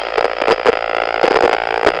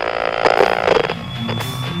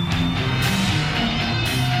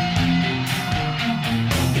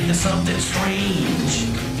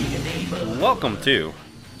Welcome to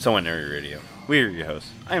Someone Nerdy Radio. We're your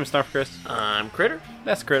hosts. I am Snarf Chris. I'm Critter.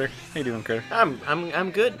 That's Critter. How you doing, Critter?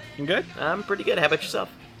 I'm good. You good? I'm pretty good. How about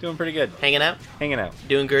yourself? Doing pretty good. Hanging out? Hanging out.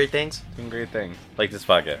 Doing great things? Doing great things. Like this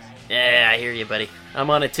podcast. Yeah, I hear you, buddy.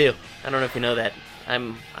 I'm on it too. I don't know if you know that.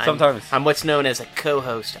 Sometimes. I'm what's known as a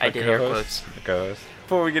co-host. I did air quotes. A co-host.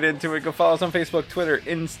 Before we get into it, go follow us on Facebook, Twitter,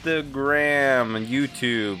 Instagram, and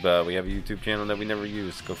YouTube. We have a YouTube channel that we never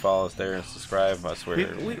use. Go follow us there and subscribe. I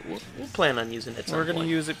swear. We'll plan on using it. We're going to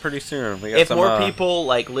use it pretty soon. We got if some, more people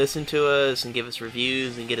listen to us and give us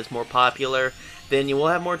reviews and get us more popular, then you will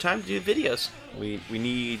have more time to do videos. We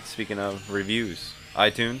need, speaking of reviews,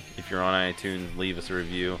 iTunes. If you're on iTunes, leave us a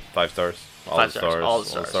review. 5 stars. All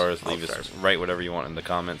the stars. Leave us, write whatever you want in the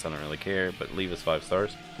comments. I don't really care, but leave us 5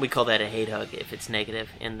 stars. We call that a hate hug if it's negative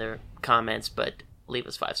in the comments, but leave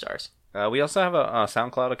us 5 stars. We also have a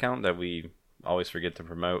SoundCloud account that we always forget to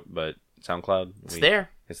promote, but SoundCloud. It's there.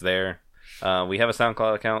 It's there. We have a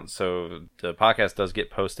SoundCloud account, so the podcast does get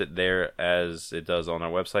posted there as it does on our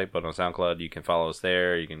website, but on SoundCloud you can follow us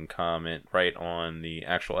there. You can comment right on the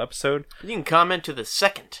actual episode. You can comment to the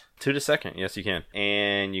second. To the second, yes you can.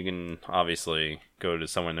 And you can obviously go to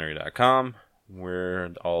somewherenerdy.com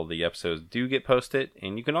where all the episodes do get posted.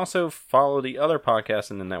 And you can also follow the other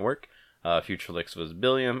podcasts in the network, Future Licks with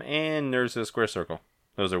Billiam and Nerds of the Square Circle.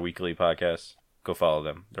 Those are weekly podcasts. Go follow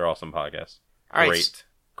them. They're awesome podcasts. All right.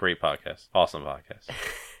 Great podcast. Awesome podcast.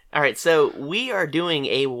 All right, so we are doing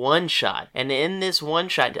a one-shot, and in this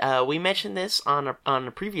one-shot, we mentioned this on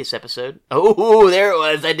a previous episode. Oh, there it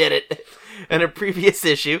was. I did it. In a previous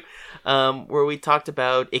issue, where we talked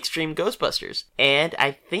about Extreme Ghostbusters. And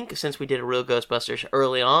I think since we did a real Ghostbusters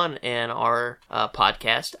early on in our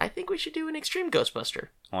podcast, I think we should do an Extreme Ghostbuster.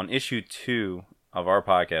 On issue 2 of our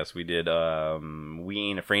podcast, we did We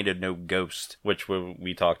Ain't Afraid of No Ghost, which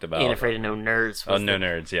we talked about. Ain't Afraid of No Nerds.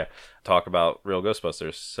 Nerds, yeah. Talk about real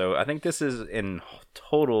Ghostbusters. So I think this is in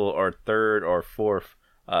total our 3rd or 4th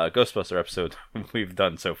Ghostbuster episode we've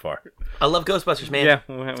done so far. I love Ghostbusters, man. Yeah,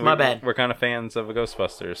 it's my bad. We're kind of fans of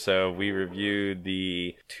Ghostbusters, so we reviewed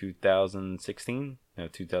the 2016? No,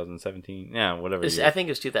 2017? Yeah, whatever. I think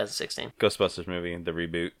it was 2016. Ghostbusters movie, the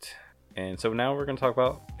reboot. And so now we're going to talk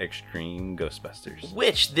about Extreme Ghostbusters.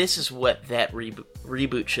 Which, this is what that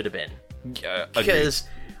reboot should have been. Because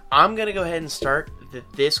I'm going to go ahead and start that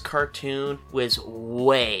this cartoon was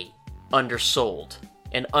way undersold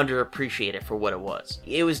and underappreciated for what it was.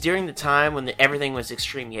 It was during the time when everything was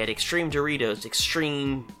extreme. You had Extreme Doritos,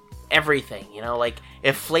 Extreme everything. You know, like,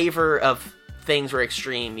 if flavor of things were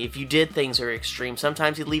extreme, if you did things that were extreme,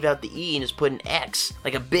 sometimes you'd leave out the E and just put an X,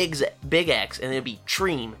 like a big X, and it'd be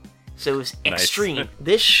Treem. So it was extreme. Nice.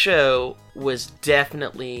 This show was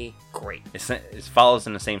definitely great. It follows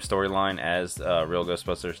in the same storyline as Real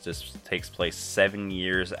Ghostbusters. This takes place 7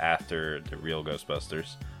 years after the Real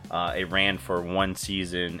Ghostbusters. It ran for 1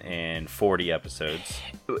 season and 40 episodes.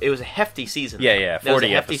 It was a hefty season. Yeah,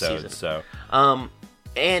 40 episodes. Season. So,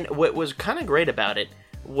 and what was kind of great about it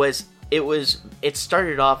was it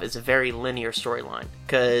started off as a very linear storyline,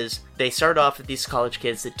 because they started off with these college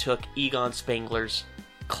kids that took Egon Spengler's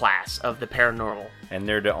class of the paranormal, and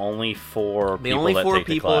they're the only 4 people. The only 4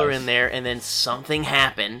 people are in there, and then something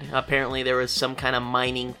happened. Apparently there was some kind of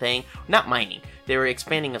mining thing. Not mining, they were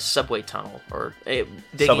expanding a subway tunnel, or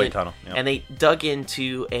tunnel, yeah. And they dug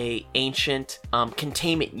into a ancient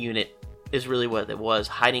containment unit, is really what it was,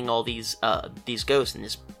 hiding all these ghosts, and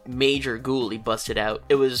this major ghoul he busted out.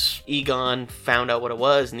 It was Egon found out what it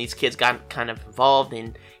was, and these kids got kind of involved,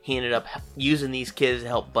 and he ended up using these kids to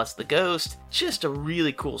help bust the ghost. Just a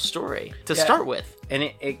really cool story to start with.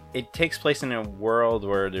 And it takes place in a world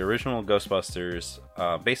where the original Ghostbusters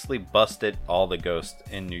basically busted all the ghosts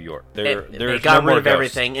in New York. They got rid of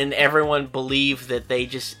everything, and everyone believed that they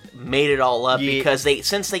just made it all up, because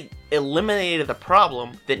since they eliminated the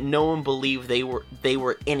problem, that no one believed they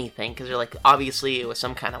were anything, because they're like, obviously it was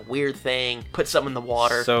some kind of weird thing, put something in the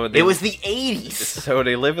water. It was the 80s. So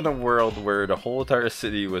they live in a world where the whole entire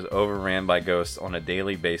city was overran by ghosts on a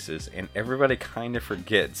daily basis, and everybody kind of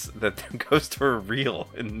forgets that the ghosts were real.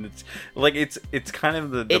 And it's kind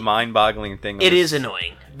of the mind-boggling thing. It is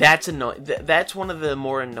annoying. That's annoying. That's one of the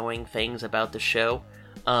more annoying things about the show.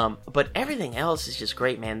 But everything else is just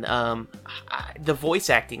great, man. The voice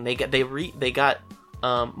acting, they got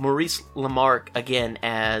Maurice LaMarche again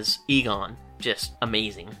as Egon, just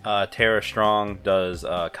amazing. Tara Strong does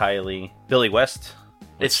Kylie. Billy West.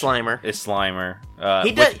 It's Slimer.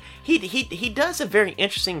 He does a very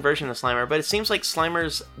interesting version of Slimer, but it seems like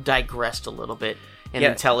Slimer's digressed a little bit. and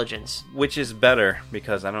intelligence. Which is better,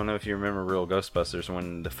 because I don't know if you remember Real Ghostbusters,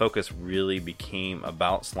 when the focus really became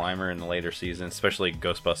about Slimer in the later seasons, especially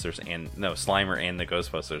Slimer and the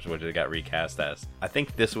Ghostbusters, which it got recast as. I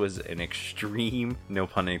think this was an extreme, no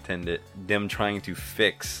pun intended, them trying to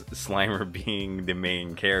fix Slimer being the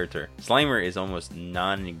main character. Slimer is almost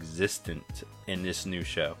non-existent in this new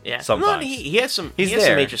show. Yeah, sometimes. No, he has some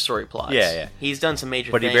major story plots. Yeah. He's done some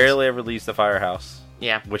major but things. He barely ever leaves the firehouse.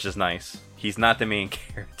 Yeah. Which is nice. He's not the main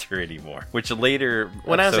character anymore. Which later...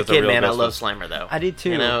 When I was a kid, man, I loved Slimer, though. I did, too.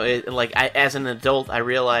 You know, as an adult, I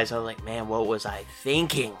realized, I was like, man, what was I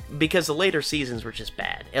thinking? Because the later seasons were just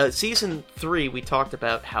bad. Season 3, we talked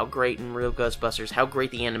about how great in Real Ghostbusters, how great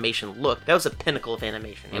the animation looked. That was the pinnacle of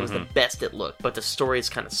animation. It was the best it looked. But the stories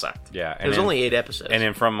kind of sucked. Yeah. It was only 8 episodes. And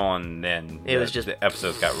then from on then, the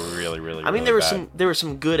episodes got really, really, I mean, really there were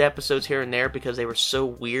some good episodes here and there because they were so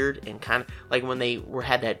weird and kind of... Like when they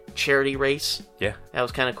had that charity race. Yeah. That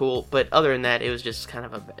was kind of cool, but other than that, it was just kind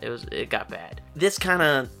of it got bad. This kind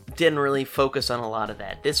of didn't really focus on a lot of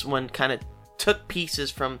that. This one kind of took pieces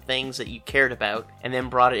from things that you cared about and then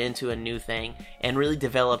brought it into a new thing and really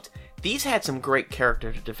developed. These had some great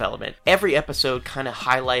character development. Every episode kind of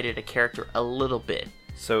highlighted a character a little bit.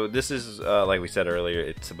 So this is, like we said earlier,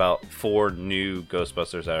 it's about 4 new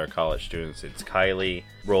Ghostbusters that are college students. It's Kylie,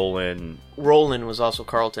 Roland. Roland was also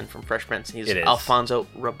Carlton from Fresh Prince. He's Alfonso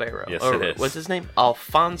Ribeiro. Yes, it is. What's his name?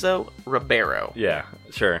 Alfonso Ribeiro. Yeah,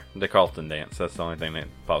 sure. The Carlton dance. That's the only thing that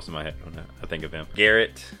pops in my head when I think of him.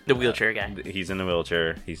 Garrett. The wheelchair guy. He's in the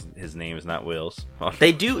wheelchair. His name is not Wills.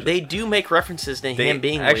 They do make references to him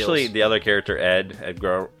being actually, Wills. The other character,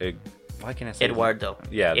 Edgar... Why can't I say Eduardo?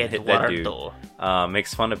 Yeah, Eduardo. That dude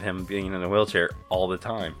makes fun of him being in a wheelchair all the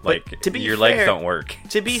time. But like, your legs don't work.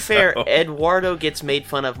 To be fair, Eduardo gets made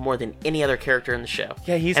fun of more than any other character in the show.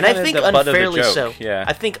 Yeah, he's and I think the butt unfairly of the so. joke. Yeah.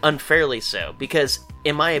 I think unfairly so because,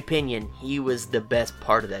 in my opinion, he was the best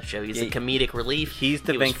part of that show. He's the comedic relief. He's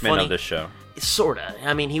the Venkman of the show. Sorta.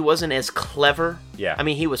 I mean, he wasn't as clever. Yeah. I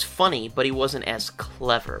mean, he was funny, but he wasn't as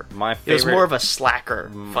clever. My favorite. It was more of a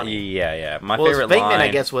slacker. Funny. Yeah. My favorite Venkman, line. I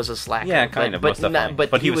guess, was a slacker. Yeah, kind of.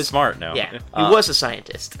 But he was smart. No. Yeah. He was a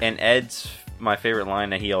scientist. And my favorite line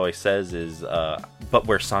that he always says is, "But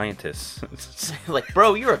we're scientists." Like,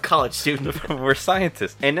 bro, you're a college student. We're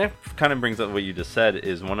scientists. And that kind of brings up what you just said.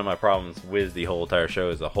 Is one of my problems with the whole entire show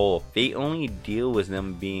as a whole. They only deal with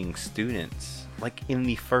them being students. Like in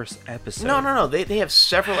the first episode. No. They have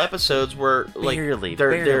several episodes where like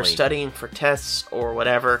they're studying for tests or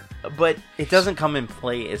whatever. But it doesn't come in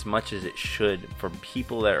play as much as it should for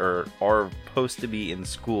people that are supposed to be in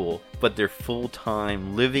school, but they're full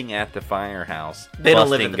time living at the firehouse. They don't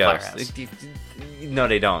live at the firehouse. No,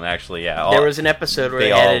 they don't actually. Yeah, there was an episode where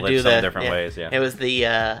they all had to live do some that different ways. Yeah, it was the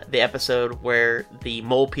episode where the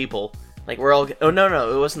mole people. Like, we're all... Oh,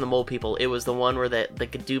 no, it wasn't the mole people. It was the one where the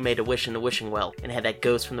dude made a wish in the wishing well and had that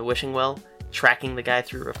ghost from the wishing well tracking the guy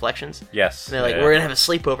through reflections. Yes. And they're like, we're going to have a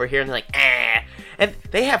sleepover here. And they're like, ah. And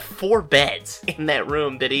they have 4 beds in that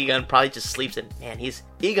room that Egon probably just sleeps in. Man,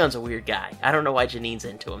 Egon's a weird guy. I don't know why Janine's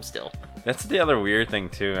into him still. That's the other weird thing,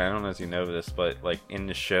 too. I don't know if you know this, but, like, in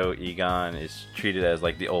the show, Egon is treated as,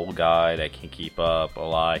 like, the old guy that can keep up a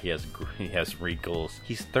lot. He has wrinkles.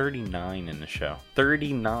 He's 39 in the show.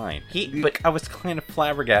 39. But I was kind of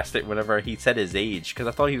flabbergasted whenever he said his age, because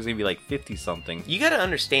I thought he was going to be, like, 50-something. You gotta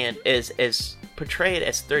understand, as portrayed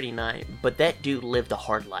as 39, but that dude lived a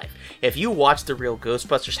hard life. If you watch The Real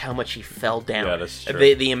Ghostbusters, how much he fell down. Yeah, that's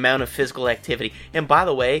true. The amount of physical activity. And by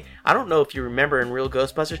the way, I don't know if you remember in Real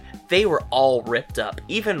Ghostbusters, they were all ripped up.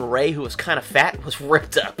 Even Ray, who was kind of fat, was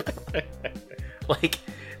ripped up. Like,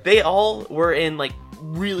 they all were in, like,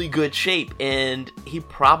 really good shape, and he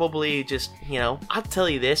probably just, I'll tell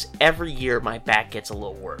you this, every year my back gets a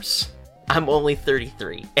little worse. I'm only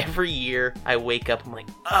 33. Every year I wake up, I'm like,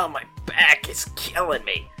 oh, my back is killing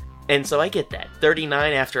me. And so I get that.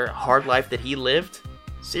 39 after a hard life that he lived?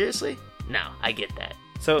 Seriously? No, I get that.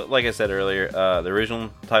 So, like I said earlier, the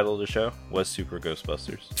original title of the show was Super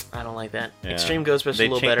Ghostbusters. I don't like that. Yeah. Extreme Ghostbusters a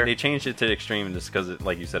little better. They changed it to Extreme just because,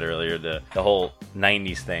 like you said earlier, the whole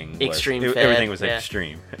 90s thing was... Extreme everything was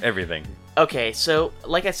extreme. Everything. Okay, so,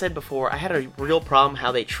 like I said before, I had a real problem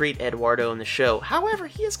how they treat Eduardo in the show. However,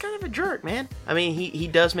 he is kind of a jerk, man. I mean, he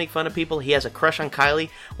does make fun of people. He has a crush on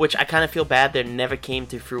Kylie, which I kind of feel bad that never came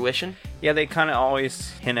to fruition. Yeah, they kind of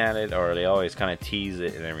always hint at it, or they always kind of tease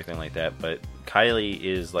it and everything like that, but Kylie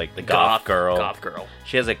is like the goth girl. Goth girl.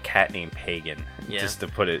 She has a cat named Pagan, just to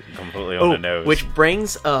put it completely on the nose. Which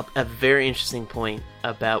brings up a very interesting point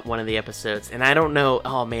about one of the episodes, and I don't know,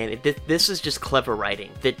 this is just clever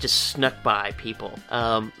writing that just snuck by people,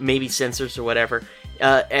 maybe censors or whatever.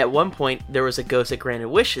 at one point there was a ghost that granted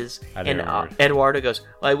wishes, and Eduardo goes,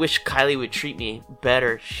 well, I wish Kylie would treat me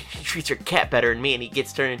better. She treats her cat better than me, and he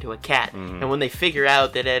gets turned into a cat. And when they figure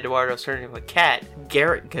out that Eduardo's turned into a cat,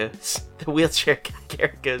 Garrett goes, the wheelchair guy,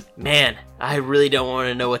 Garrett goes, man, I really don't want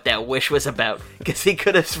to know what that wish was about, because he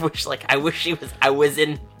could have wished, like, I was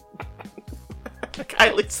in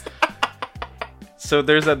Kylie's. So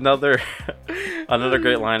there's another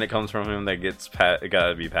great line that comes from him that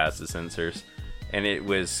gotta be past the censors, and it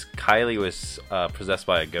was Kylie was possessed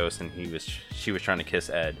by a ghost, and she was trying to kiss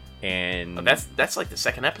Ed, and that's like the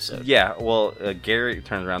second episode. Yeah, well, Garrett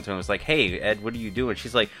turns around to him and was like, "Hey, Ed, what are you doing?"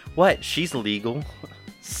 She's like, "What? She's legal."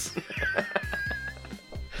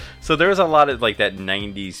 So there was a lot of like that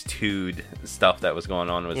 90s tude stuff that was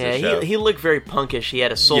going on with the show. He looked very punkish. He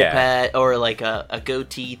had a soul pad or like a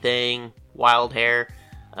goatee thing, wild hair,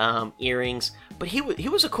 earrings. But he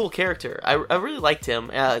was a cool character. I really liked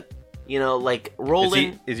him. Like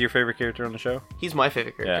Roland. Is he your favorite character on the show? He's my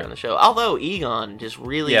favorite character on the show. Although Egon just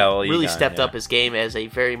really stepped up his game as a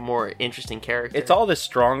very more interesting character. It's all the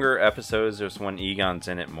stronger episodes. There's when Egon's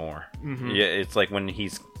in it more. Mm-hmm. Yeah, it's like when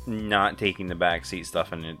he's not taking the backseat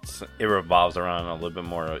stuff, and it revolves around a little bit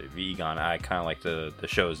more of Egon. I kind of like the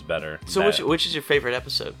shows better. So which is your favorite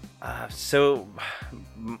episode? So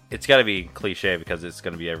it's got to be cliche because it's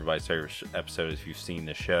going to be everybody's favorite episode if you've seen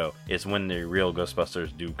the show. It's when the real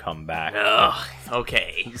Ghostbusters do come back. Oh,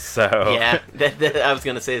 okay. So yeah, I was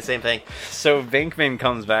going to say the same thing. So Venkman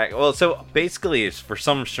comes back. Well, so basically, it's for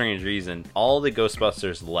some strange reason, all the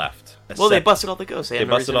Ghostbusters left. Well, they busted all the ghosts. They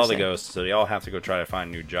busted all the ghosts, so they all have to go try to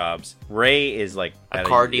find new jobs. Ray is like a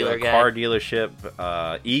car dealership.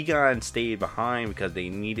 Egon stayed behind because they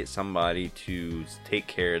needed somebody to take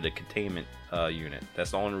care of the containment unit.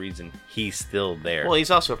 That's the only reason he's still there. Well,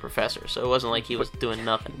 he's also a professor, so it wasn't like he was doing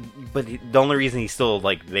nothing. But the only reason he's still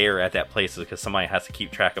like there at that place is because somebody has to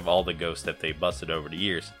keep track of all the ghosts that they busted over the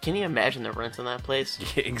years. Can you imagine the rent on that place?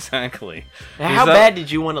 Yeah, exactly. How bad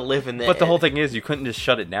did you want to live in there? But the whole thing is, you couldn't just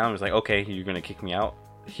shut it down. It was like, okay, you're gonna kick me out.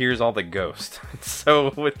 Here's all the ghosts.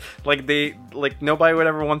 So with nobody would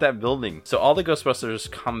ever want that building. So all the Ghostbusters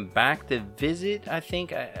come back to visit. I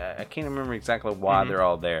think I can't remember exactly why they're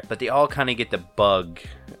all there, but they all kind of get the bug.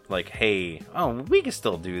 Like, hey, we can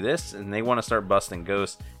still do this, and they want to start busting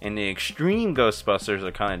ghosts. And the extreme Ghostbusters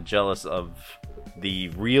are kind of jealous of the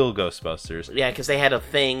real Ghostbusters. Yeah, because they had a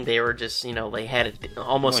thing. They were just, they had it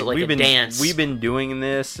almost like a dance. We've been doing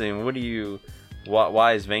this, and what do you?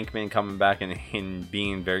 Why is Venkman coming back and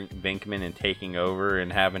being Venkman and taking over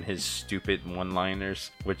and having his stupid one-liners,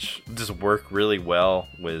 which just work really well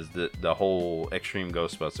with the whole Extreme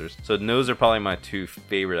Ghostbusters. So those are probably my two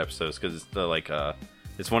favorite episodes because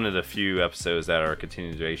it's one of the few episodes that are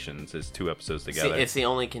continuations. It's two episodes together. It's the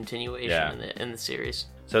only continuation in the series.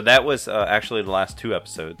 So that was actually the last two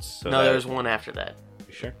episodes. So there was one after that.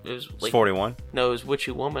 Sure. It was like, 41. No, it was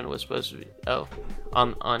Witchy Woman was supposed to be. Oh,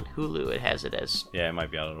 on Hulu it has it as. Yeah, it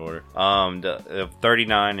might be out of order. The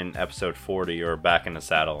 39 and episode 40 are back in the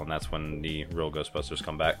saddle, and that's when the real Ghostbusters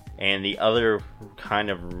come back. And the other kind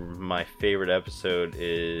of my favorite episode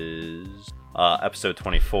is episode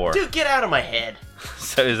 24. Dude, get out of my head.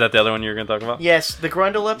 So is that the other one you were going to talk about? Yes, the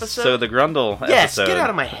Grundle episode. So the Grundle episode. Yes, get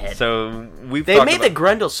out of my head. So they made the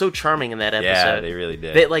Grundle so charming in that episode. Yeah, they really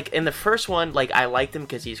did. In the first one, I liked him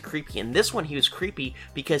because he's creepy. In this one, he was creepy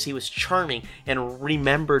because he was charming and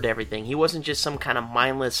remembered everything. He wasn't just some kind of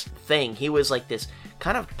mindless thing. He was like this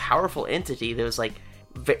kind of powerful entity that was like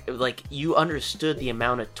you understood the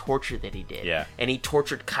amount of torture that he did. Yeah. And he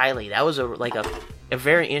tortured Kylie. That was a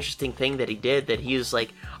very interesting thing that he did, that he was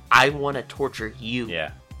like, I want to torture you.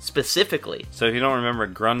 Yeah. Specifically. So if you don't remember,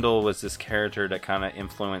 Grundle was this character that kind of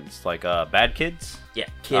influenced bad kids. Yeah,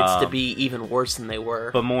 kids to be even worse than they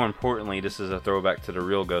were. But more importantly, this is a throwback to the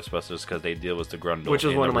real Ghostbusters because they deal with the Grundle, which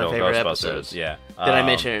was one of my favorite episodes. Yeah, that I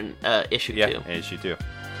mentioned in issue 2. Yeah, issue 2.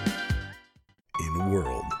 In a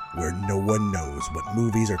world where no one knows what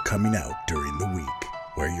movies are coming out during the week,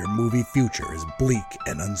 where your movie future is bleak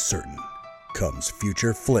and uncertain, comes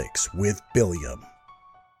Future Flicks with Billiam.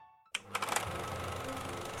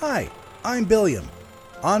 Hi, I'm Billiam.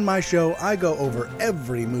 On my show, I go over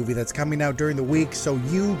every movie that's coming out during the week so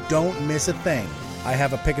you don't miss a thing. I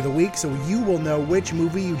have a pick of the week so you will know which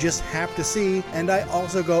movie you just have to see, and I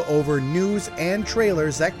also go over news and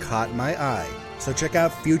trailers that caught my eye. So check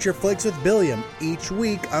out Future Flicks with Billiam each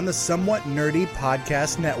week on the Somewhat Nerdy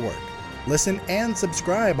Podcast Network. Listen and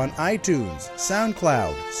subscribe on iTunes,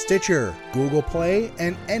 SoundCloud, Stitcher, Google Play,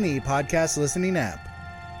 and any podcast listening app.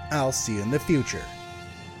 I'll see you in the future.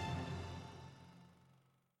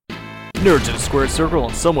 Nerds in a Squared Circle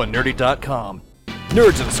on SomewhatNerdy.com.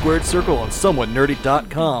 Nerds of the Squared Circle on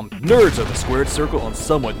SomewhatNerdy.com. Nerds of the Squared Circle on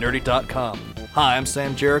SomewhatNerdy.com. Hi, I'm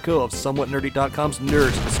Sam Jericho of SomewhatNerdy.com's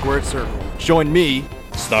Nerds of the Squared Circle. Join me,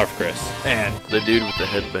 Snarf Chris, and the dude with the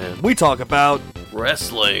headband. we talk about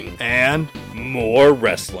Wrestling. and more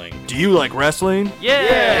wrestling. do you like wrestling?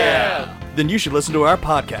 Yeah! Then you should listen to our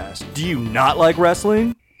podcast. Do you not like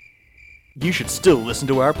wrestling? You should still listen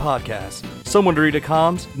to our podcast.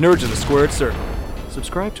 SomewhatNerdy.com's Nerds of the Squared Circle.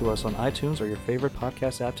 Subscribe to us on iTunes or your favorite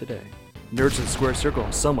podcast app today. Nerds of the Squared Circle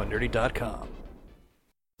on SomewhatNerdy.com.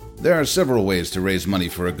 There are several ways to raise money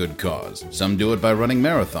for a good cause. Some do it by running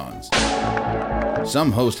marathons.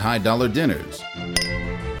 Some host high-dollar dinners.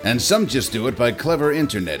 And some just do it by clever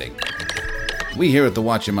interneting. We here at the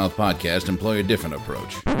Watch Your Mouth podcast employ a different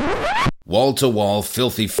approach. Wall-to-wall,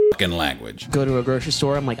 filthy fucking language. Go to a grocery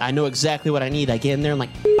store, I'm like, I know exactly what I need. I get in there, I'm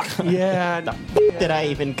like, yeah, the did I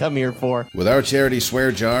even come here for? With our charity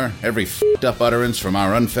swear jar, every fucked up utterance from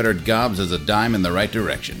our unfettered gobs is a dime in the right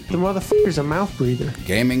direction. The motherfucker's a mouth breather.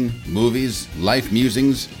 Gaming, movies, life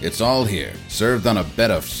musings, it's all here. Served on a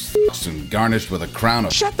bed of fucks and garnished with a crown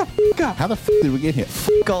of... Shut the fuck up. How the fuck did we get here?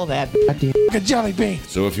 Fuck all that goddamn a jelly bean.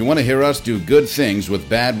 So if you want to hear us do good things with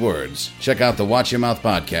bad words, check out the Watch Your Mouth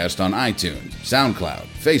podcast on iTunes, SoundCloud,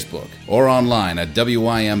 Facebook, or online at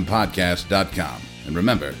wympodcast.com. And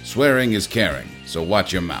remember, swearing is caring, so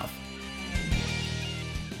watch your mouth.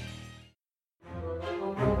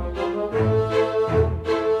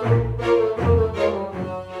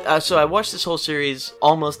 So I watched this whole series,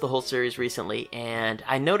 almost the whole series recently, and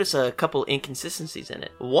I noticed a couple inconsistencies in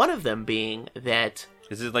it. One of them being that...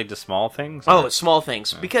 Is it like the small things? Oh, small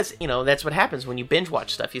things. Because, you know, that's what happens when you binge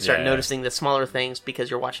watch stuff. You start Yeah. noticing the smaller things because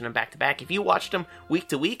you're watching them back to back. If you watched them week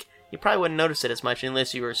to week, you probably wouldn't notice it as much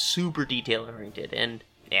unless you were super detail-oriented. And,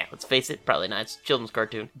 yeah, let's face it, probably not. It's a children's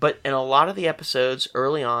cartoon. But in a lot of the episodes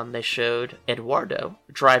early on, they showed Eduardo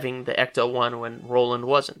driving the Ecto-1 when Roland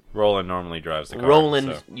wasn't. Roland normally drives the car. Roland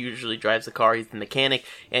so. usually drives the car. He's the mechanic,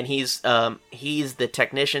 and he's the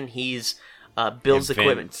technician. He's builds Invents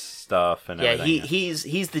equipment stuff and yeah, everything.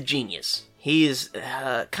 he's the genius. He's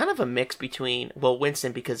kind of a mix between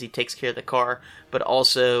Winston because he takes care of the car, but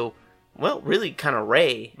also really kind of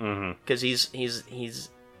Ray because he's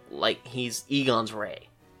Egon's Ray,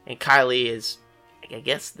 and Kylie is I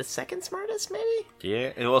guess the second smartest maybe.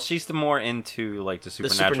 Yeah, well, she's the more into like the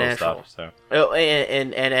supernatural stuff. So oh,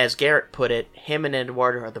 and as Garrett put it, him and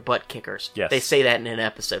Eduardo are the butt kickers. Yes. They say that in an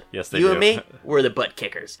episode. Yes, they you do. and me, we're the butt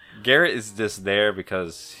kickers. Garrett is just there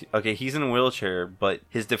because he's in a wheelchair, but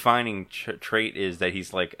his defining trait is that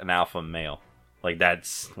he's like an alpha male. Like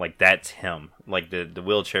that's him. Like the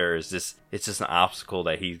wheelchair is just an obstacle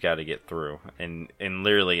that he's got to get through, and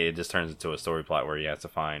literally it just turns into a story plot where he has to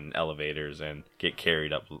find elevators and get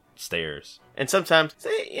carried up stairs. And sometimes,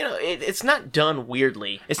 it's not done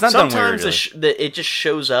weirdly. It's not done sometimes weirdly. It just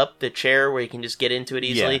shows up, the chair, where you can just get into it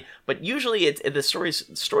easily. Yeah. But usually, the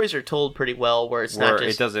stories are told pretty well, where it's not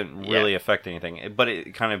just... it doesn't really affect anything. But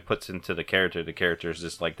it kind of puts into the character. The character is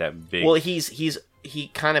just like that big... Well,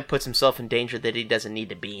 he kind of puts himself in danger that he doesn't need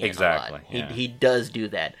to be in Exactly, a lot. yeah. He does do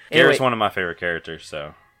that. Garrett's Anyway, one of my favorite characters,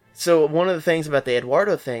 so... So one of the things about the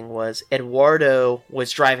Eduardo thing was Eduardo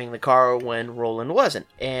was driving the car when Roland wasn't.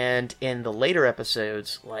 And in the later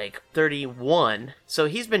episodes, like 31, so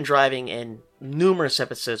he's been driving in numerous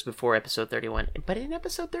episodes before episode 31. But in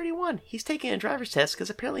episode 31, he's taking a driver's test because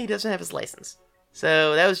apparently he doesn't have his license.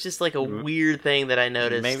 So that was just like a weird thing that I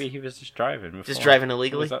noticed. Maybe he was just driving before. Just driving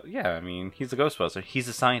illegally? Yeah, I mean, he's a Ghostbuster. He's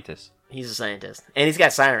a scientist. He's a scientist. And he's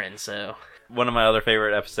got sirens, so... One of my other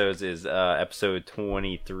favorite episodes is episode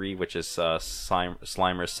 23, which is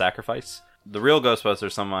Slimer's Sacrifice. The real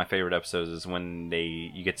Ghostbusters, some of my favorite episodes is when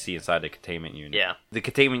you get to see inside the containment unit. Yeah. The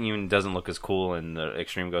containment unit doesn't look as cool in the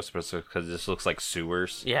Extreme Ghostbusters because this looks like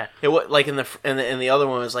sewers. Yeah. It like in the other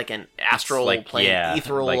one was like an astral plane,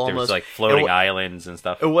 ethereal like almost. There's like floating islands and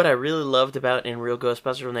stuff. And what I really loved about in Real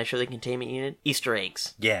Ghostbusters when they show the containment unit, Easter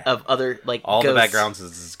eggs. Yeah. Of other like all ghosts. the backgrounds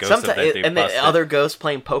is ghosts that they've and busted. the other ghosts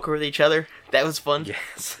playing poker with each other. That was fun.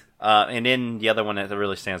 Yes. And then the other one that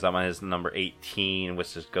really stands out is number 18,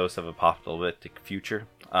 which is Ghosts of Apocalyptic Future.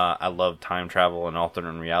 I love time travel and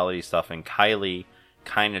alternate reality stuff, and Kylie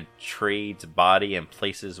kind of trades body and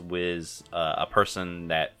places with a person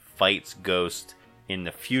that fights Ghost in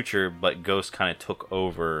the future, but Ghost kind of took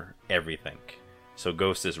over everything. So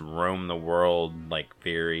Ghosts just roam the world like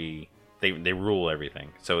they rule everything.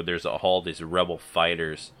 So there's all these rebel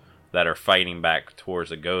fighters that are fighting back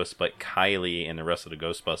towards a ghost, but Kylie and the rest of the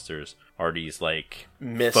Ghostbusters are these like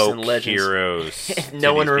myths folk and legends. heroes.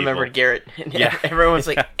 No one remembered Garrett. Yeah, everyone's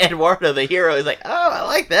like Eduardo the hero. He's like, oh, I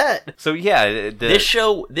like that. So yeah, this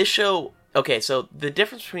show okay, so the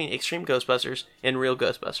difference between Extreme Ghostbusters and real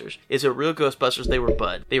Ghostbusters is that real Ghostbusters, they were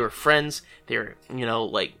bud. They were friends. They were,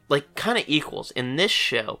 like kind of equals. In this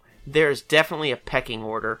show, there's definitely a pecking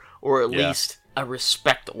order, or at least a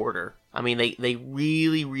respect order. I mean, they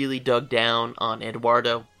really, really dug down on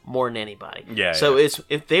Eduardo more than anybody. Yeah. So it's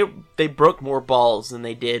if they broke more balls than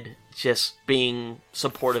they did just being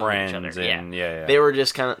supportive Friends of each other. and, yeah. They were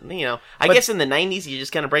just kind of, I guess in the 90s you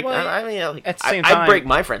just kind of break. Well, I mean, at the same time, I break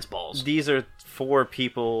my friends' balls. These are 4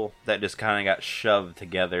 people that just kind of got shoved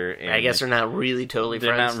together. And I guess they're not really totally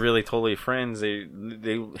they're friends. not really totally friends.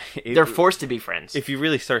 They're forced to be friends. If you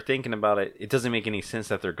really start thinking about it, it doesn't make any sense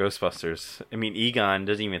that they're Ghostbusters. I mean, Egon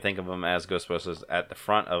doesn't even think of them as Ghostbusters at the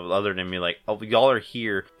front of, other than be like, oh, y'all are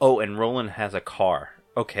here. Oh, and Roland has a car.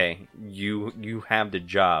 Okay, you have the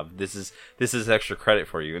job. This is extra credit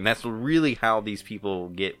for you, and that's really how these people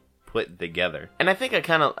get put together. And I think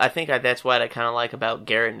that's what I kind of like about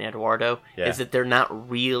Garrett and Eduardo is that they're not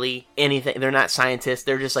really anything. They're not scientists.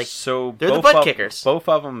 They're just they're the butt kickers. Both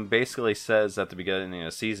of them basically says at the beginning of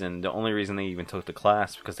the season the only reason they even took the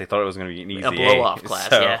class because they thought it was going to be an easy blow-off class.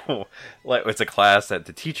 So, it's a class that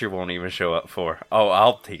the teacher won't even show up for. Oh,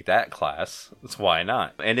 I'll take that class. That's why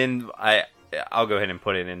not. And then I'll go ahead and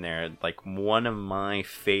put it in there. Like, one of my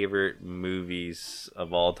favorite movies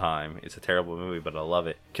of all time. It's a terrible movie, but I love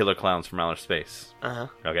it. Killer Clowns from Outer Space. Uh-huh.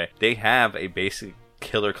 Okay. They have a basic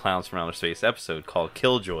Killer Clowns from Outer Space episode called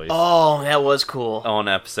Killjoys. Oh, that was cool. On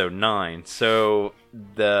episode 9. So,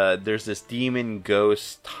 there's this demon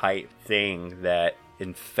ghost type thing that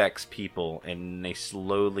infects people and they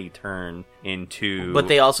slowly turn into, but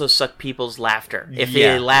they also suck people's laughter. If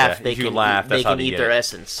they laugh, they can eat their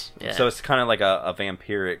essence. So it's kind of like a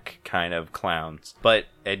vampiric kind of clowns. But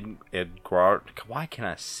Eduardo, why can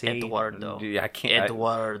I say Eduardo? I can't.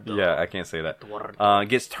 Eduardo. I can't say that.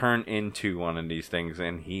 Gets turned into one of these things,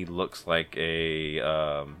 and he looks like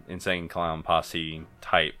a insane clown posse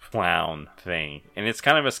type clown thing, and it's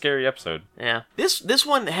kind of a scary episode. Yeah, this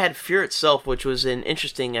one had Fear Itself, which was an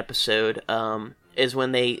interesting episode. Is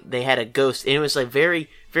when they had a ghost, and it was like very,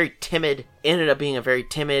 very timid. Ended up being a very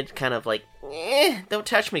timid kind of like, don't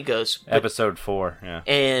touch me ghost. Episode 4, yeah.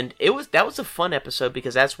 And that was a fun episode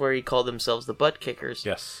because that's where he called themselves the Butt Kickers.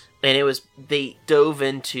 Yes. And they dove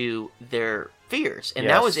into their fears, and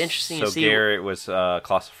that was interesting to see. So Garrett was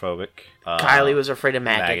claustrophobic. Kylie was afraid of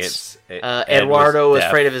maggots. Eduardo was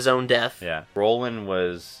afraid of his own death. Yeah. Roland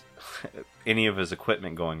was any of his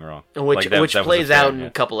equipment going wrong, which plays out in a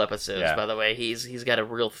couple episodes. By the way, he's got a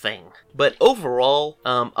real thing. But overall,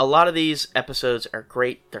 a lot of these episodes are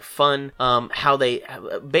great. They're fun. How they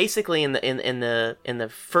basically in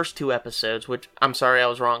the first 2 episodes, which I'm sorry I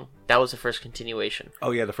was wrong. That was the first continuation.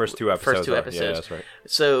 Oh yeah, the first 2 episodes. Yeah, that's right.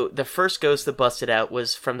 So the first ghost that busted out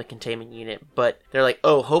was from the containment unit, but they're like,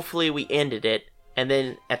 oh, hopefully we ended it. And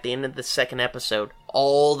then at the end of the second episode,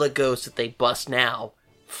 all the ghosts that they bust now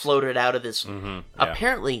floated out of this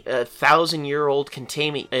apparently 1,000-year-old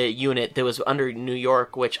containment unit that was under New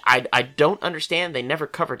York, which I don't understand. They never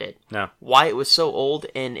covered it. No. Why it was so old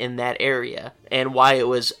in that area, and why it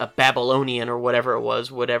was a Babylonian or whatever it was,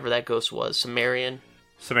 whatever that ghost was, Sumerian,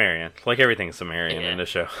 like everything's Sumerian in the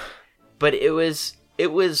show. But it was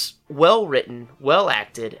well written, well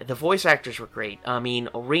acted. The voice actors were great. I mean,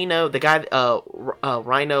 Reno, the guy,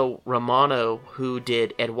 Rino Romano, who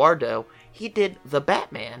did Eduardo, he did the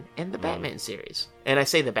Batman in the Batman series. And I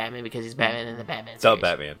say the Batman because he's Batman in the Batman series.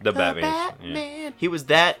 The Batman. Yeah. He was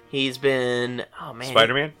that. He's been,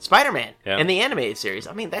 Spider-Man in the animated series.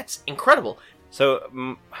 I mean, that's incredible.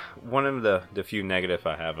 So, one of the few negative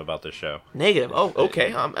I have about this show. Negative? Oh,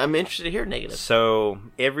 okay. I'm interested to hear negative. So,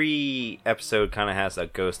 every episode kind of has a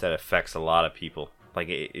ghost that affects a lot of people. Like,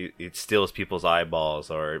 it steals people's eyeballs,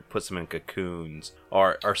 or it puts them in cocoons,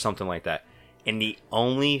 or something like that. And the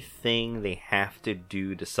only thing they have to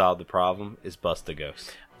do to solve the problem is bust the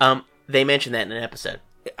ghost. They mentioned that in an episode.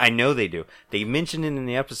 I know they do. They mentioned it in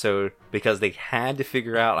the episode because they had to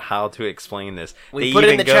figure out how to explain this. We put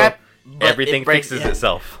it in the trap. Everything fixes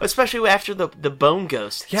itself. Especially after the bone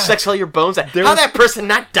ghost. Sucks all your bones out. How'd that person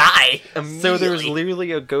not die immediately? So there was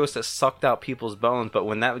literally a ghost that sucked out people's bones, but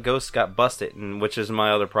when that ghost got busted, and which is my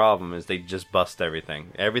other problem, is they just bust everything.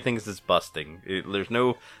 Everything's just busting. There's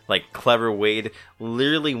no, clever way to...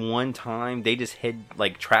 Literally one time, they just hid,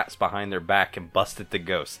 traps behind their back and busted the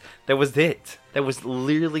ghost. That was it. That was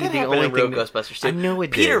literally the only thing. Real Ghostbusters too. I know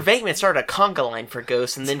it Peter did. Venkman started a conga line for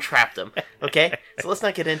ghosts and then trapped them. Okay, so let's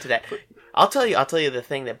not get into that. I'll tell you the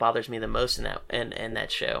thing that bothers me the most in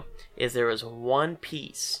that show is there was one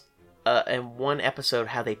piece in one episode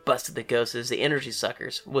how they busted the ghosts is the energy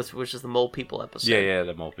suckers, which is the mole people episode. Yeah,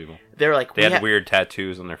 the mole people. They're like they had weird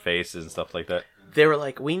tattoos on their faces and stuff like that. They were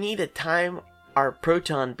like, we need to time our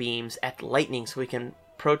proton beams at the lightning so we can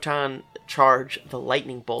proton charge the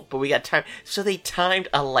lightning bolt, but we got time. So they timed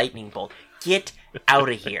a lightning bolt. Get out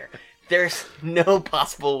of here. There's no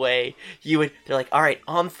possible way you would. They're like, all right,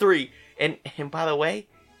 on 3. And by the way,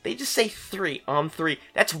 they just say 3 on 3.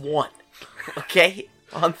 That's 1. Okay?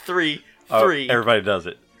 On 3. 3. Everybody does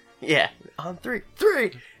it. Yeah. On 3.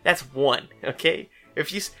 3. That's 1. Okay?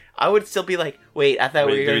 If you, I would still be like, wait, I thought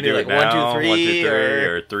we were going to do like 1, 2, 3. 1, 2, 3,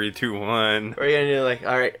 or 3, 2, 1. Or you're going to do like,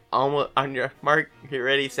 all right, on your mark, get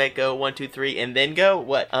ready, set, go, 1, 2, 3, and then go?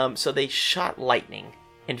 What? So they shot lightning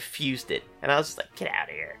and fused it. And I was just like, get out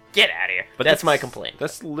of here. Get out of here. But that's my complaint.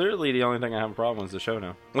 That's literally the only thing I have a problem with the show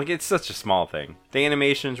now. Like, it's such a small thing. The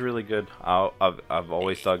animation's really good. I've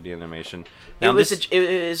always dug the animation. Now, it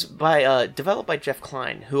is by developed by Jeff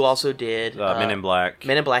Klein, who also did Men in Black.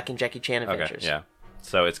 Men in Black and Jackie Chan Adventures. Okay, yeah.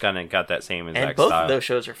 So it's kind of got that same exact and both style. Of those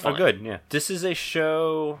shows are fun. Oh, good, yeah. This is a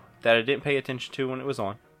show that I didn't pay attention to when it was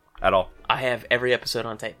on. At all. I have every episode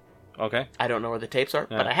on tape. Okay. I don't know where the tapes are,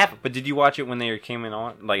 but I have them. But did you watch it when they came in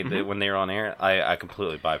on? Like, when they were on air? I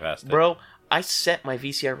completely bypassed it. Bro, I set my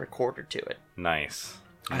VCR recorder to it. Nice.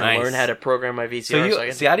 I learned how to program my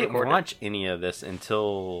VCR. I didn't watch any of this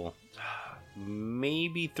until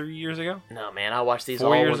maybe 3 years ago. No, man, I watched these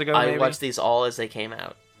 4 years ago. I watched these all as they came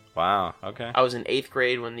out. Wow. Okay. I was in 8th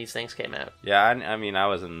grade when these things came out. Yeah, I mean, I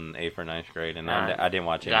was in 8th or 9th grade, and I didn't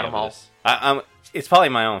watch any of this. All. It's probably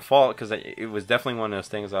my own fault because it was definitely one of those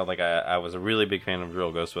things. I was a really big fan of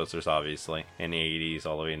Real Ghostbusters, obviously, in the 80s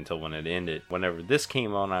all the way until when it ended. Whenever this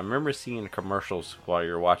came on, I remember seeing commercials while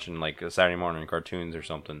you were watching like Saturday morning cartoons or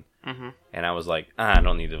something. Mm-hmm. And I was like, I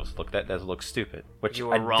don't need to look that. That looks stupid. Which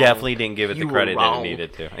I definitely didn't give it the credit that it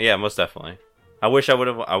needed to. Yeah, most definitely. I wish I would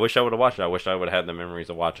have watched it. I wish I would have had the memories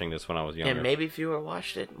of watching this when I was younger. And maybe if you would have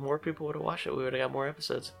watched it, more people would have watched it. We would have got more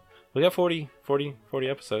episodes. We got 40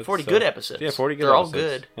 episodes. 40 good episodes. Yeah, 40 good They're episodes. They're all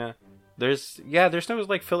good. Yeah. There's no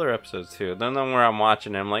like filler episodes too. Then where I'm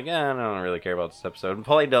watching and I'm like, I don't really care about this episode.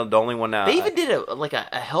 Probably the only one now. They even did a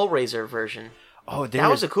Hellraiser version. Oh, that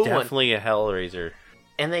was a cool one. Definitely a Hellraiser.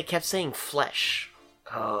 And they kept saying flesh.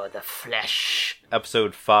 Oh, the flesh.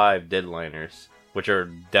 Episode 5, Deadliners, which are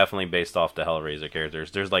definitely based off the Hellraiser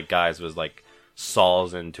characters. There's like guys with like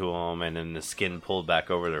saws into them and then the skin pulled back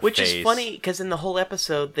over their face. Which is funny because in the whole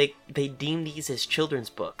episode they deem these as children's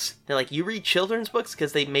books. They're like, you read children's books?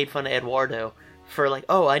 Because they made fun of Eduardo for like,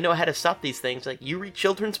 oh, I know how to stop these things. Like, you read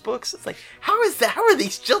children's books? It's like, how is that? How are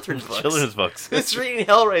these children's books? Children's books. Who's reading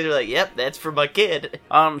Hellraiser? Like, yep, that's for my kid.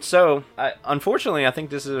 Unfortunately, I think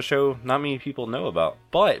this is a show not many people know about.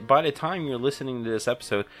 But by the time you're listening to this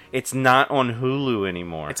episode, it's not on Hulu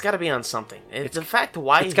anymore. It's got to be on something. It's the fact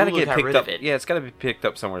why Hulu got rid of it. Yeah, it's got to be picked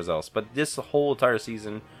up somewhere else. But this whole entire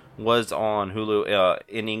season was on Hulu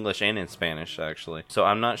in English and in Spanish, actually. So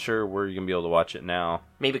I'm not sure where you're going to be able to watch it now.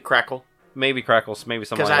 Maybe Crackle. Maybe Crackles, maybe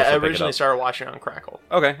someone else. Because I originally started watching it on Crackle.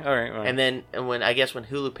 Okay, all right. And then when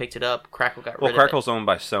Hulu picked it up, Crackle got rid of it. Well, Crackle's owned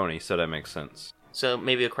by Sony, so that makes sense. So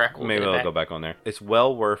maybe a Crackle. Maybe I'll go back on there. It's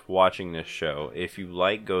well worth watching this show. If you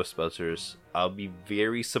like Ghostbusters, I'll be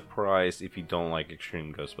very surprised if you don't like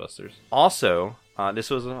Extreme Ghostbusters. Also, this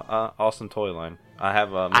was an awesome toy line. I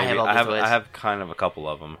have kind of a couple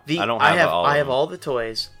of them. I have all the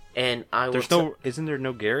toys, and Isn't there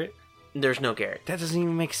no Garrett? There's no Garrett. That doesn't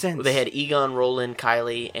even make sense. They had Egon, Roland,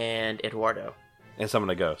 Kylie, and Eduardo. And some of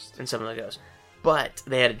the ghosts. But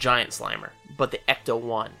they had a giant Slimer. But the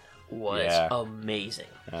Ecto-1 was amazing.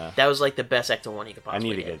 That was like the best Ecto-1 you could possibly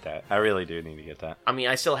get. I need to get that. I really do need to get that. I mean,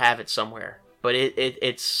 I still have it somewhere. But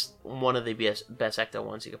it's one of the best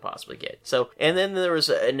Ecto-1s you could possibly get. So, and then there was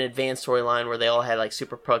an advanced storyline where they all had like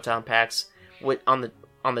super proton packs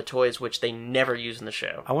on the toys, which they never use in the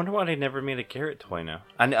show. I wonder why they never made a Garrett toy now.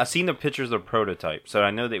 I've seen the pictures of the prototype, so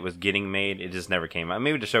I know that it was getting made. It just never came out.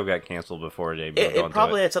 Maybe the show got canceled before they it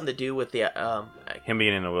probably had something to do with the him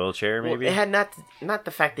being in a wheelchair. Maybe it had not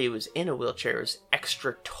the fact that he was in a wheelchair. It was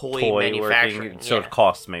extra toy manufacturing. So it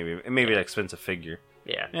costs maybe an expensive figure.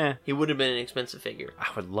 Yeah. He would have been an expensive figure. I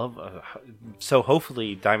would love. So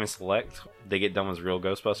hopefully, Diamond Select, they get done with Real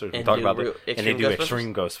Ghostbusters. And talk about it, and they do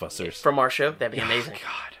Extreme Ghostbusters from our show. That'd be amazing.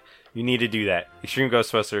 God, you need to do that. Extreme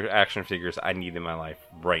Ghostbuster action figures. I need in my life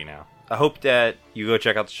right now. I hope that you go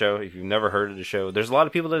check out the show. If you've never heard of the show, there's a lot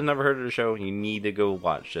of people that have never heard of the show. You need to go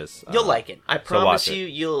watch this. You'll like it. I promise you,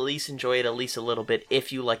 you'll at least enjoy it at least a little bit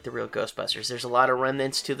if you like the Real Ghostbusters. There's a lot of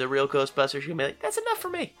remnants to the Real Ghostbusters. You'll be like, that's enough for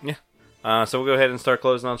me. Yeah. So we'll go ahead and start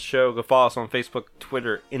closing out the show. Go follow us on Facebook,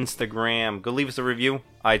 Twitter, Instagram. Go leave us a review.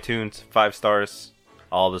 iTunes, 5 stars.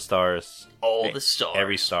 All the stars. All the stars.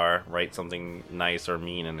 Every star. Write something nice or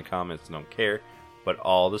mean in the comments. Don't care. But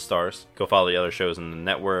all the stars. Go follow the other shows in the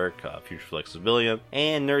network. Future Flexibility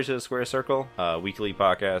and Nerds of the Square Circle. Weekly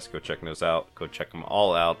podcast. Go check those out. Go check them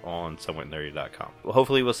all out on somewhatnerdy.com. Well,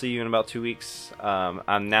 hopefully we'll see you in about 2 weeks.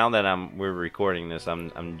 Now that we're recording this,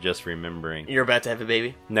 I'm just remembering. You're about to have a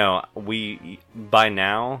baby? No, by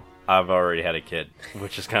now I've already had a kid,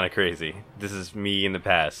 which is kind of crazy. This is me in the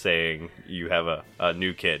past saying you have a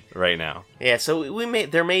new kid right now. Yeah, so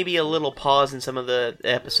there may be a little pause in some of the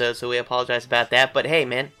episodes, so we apologize about that. But hey,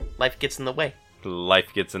 man, life gets in the way.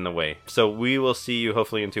 Life gets in the way. So we will see you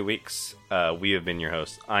hopefully in 2 weeks. We have been your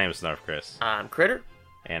hosts. I am Snarf Chris. I'm Critter.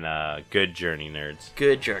 And good journey, nerds.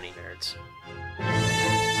 Good journey, nerds.